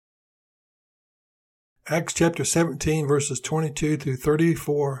Acts chapter 17, verses 22 through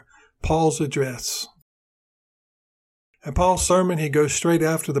 34, Paul's address. In Paul's sermon, he goes straight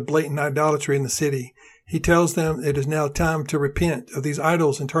after the blatant idolatry in the city. He tells them it is now time to repent of these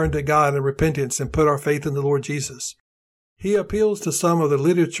idols and turn to God in repentance and put our faith in the Lord Jesus. He appeals to some of the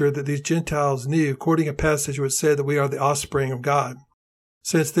literature that these Gentiles knew, quoting a passage which said that we are the offspring of God.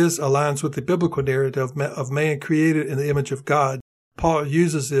 Since this aligns with the biblical narrative of man created in the image of God, Paul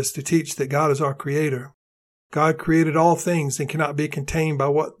uses this to teach that God is our creator. God created all things and cannot be contained by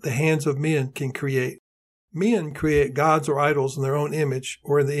what the hands of men can create. Men create gods or idols in their own image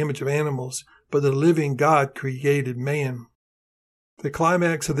or in the image of animals, but the living God created man. The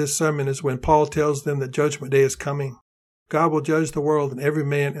climax of this sermon is when Paul tells them that Judgment Day is coming. God will judge the world and every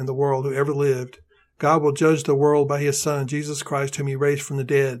man in the world who ever lived. God will judge the world by his Son, Jesus Christ, whom he raised from the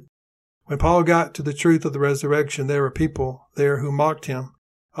dead. When Paul got to the truth of the resurrection, there were people there who mocked him.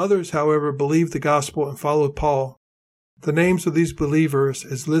 Others, however, believed the gospel and followed Paul. The names of these believers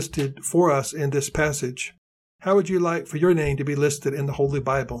is listed for us in this passage. How would you like for your name to be listed in the Holy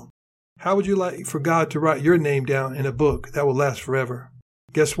Bible? How would you like for God to write your name down in a book that will last forever?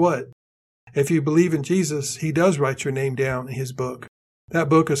 Guess what? If you believe in Jesus, he does write your name down in his book. That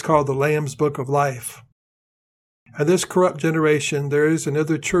book is called the Lamb's Book of Life. In this corrupt generation, there is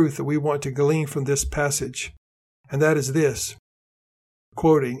another truth that we want to glean from this passage, and that is this,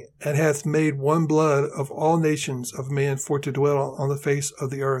 quoting, "And hath made one blood of all nations of men for to dwell on the face of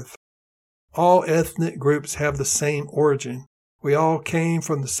the earth." All ethnic groups have the same origin. We all came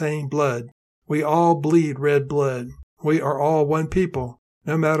from the same blood. We all bleed red blood. We are all one people,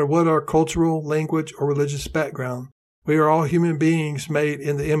 no matter what our cultural, language, or religious background. We are all human beings made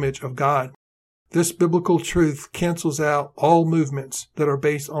in the image of God. This biblical truth cancels out all movements that are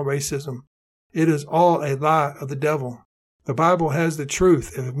based on racism. It is all a lie of the devil. The Bible has the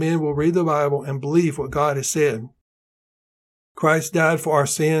truth if men will read the Bible and believe what God has said. Christ died for our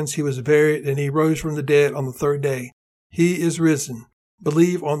sins, he was buried, and he rose from the dead on the third day. He is risen.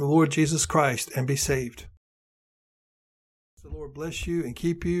 Believe on the Lord Jesus Christ and be saved. The Lord bless you and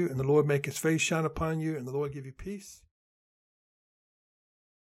keep you, and the Lord make his face shine upon you, and the Lord give you peace.